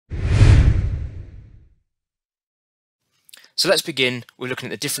So let's begin with looking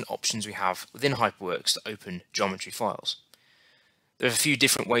at the different options we have within HyperWorks to open geometry files. There are a few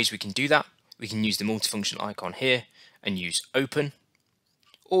different ways we can do that. We can use the multifunction icon here and use Open,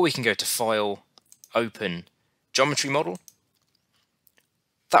 or we can go to File, Open, Geometry Model.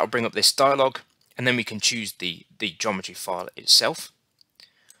 That will bring up this dialog, and then we can choose the geometry file itself.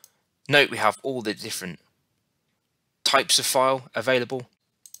 Note we have all the different types of file available.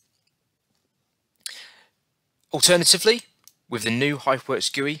 Alternatively, with the new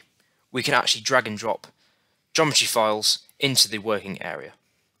HyperWorks GUI, we can actually drag and drop geometry files into the working area.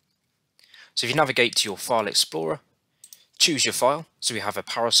 So if you navigate to your File Explorer, choose your file. So we have a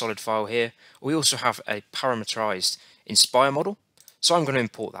Parasolid file here. We also have a parameterized Inspire model. So I'm going to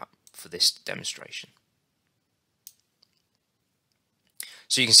import that for this demonstration.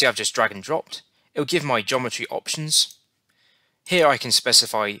 So you can see I've just drag and dropped. It'll give my geometry options. Here I can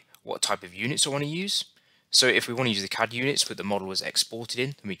specify what type of units I want to use. So if we want to use the CAD units with the model was exported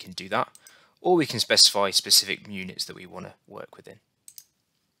in, then we can do that. Or we can specify specific units that we want to work within.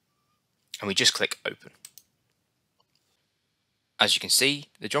 And we just click Open. As you can see,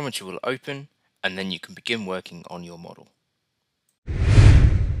 the geometry will open, and then you can begin working on your model.